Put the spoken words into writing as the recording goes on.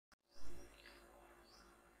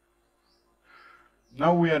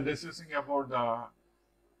Now we are discussing about the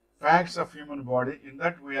facts of human body. In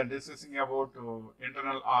that we are discussing about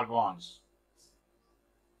internal organs.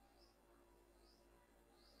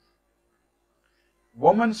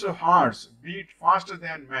 Women's hearts beat faster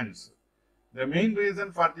than men's. The main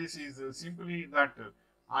reason for this is simply that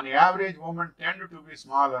on average women tend to be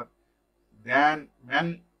smaller than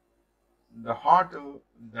men. The heart,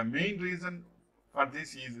 the main reason for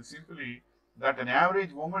this is simply that an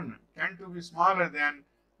average woman tend to be smaller than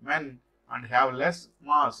men and have less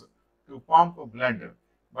mass to pump blood.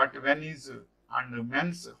 But when is and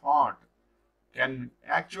men's heart can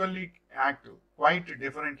actually act quite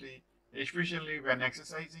differently, especially when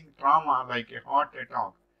exercising trauma like a heart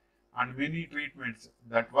attack, and many treatments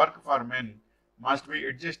that work for men must be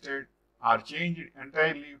adjusted or changed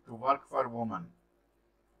entirely to work for women.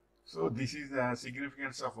 So this is the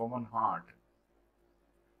significance of woman's heart.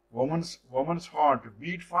 Woman's heart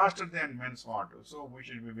beat faster than men's heart. So we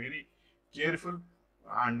should be very careful,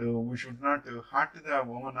 and we should not hurt the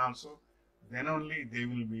woman also. Then only they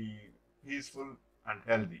will be peaceful and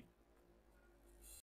healthy.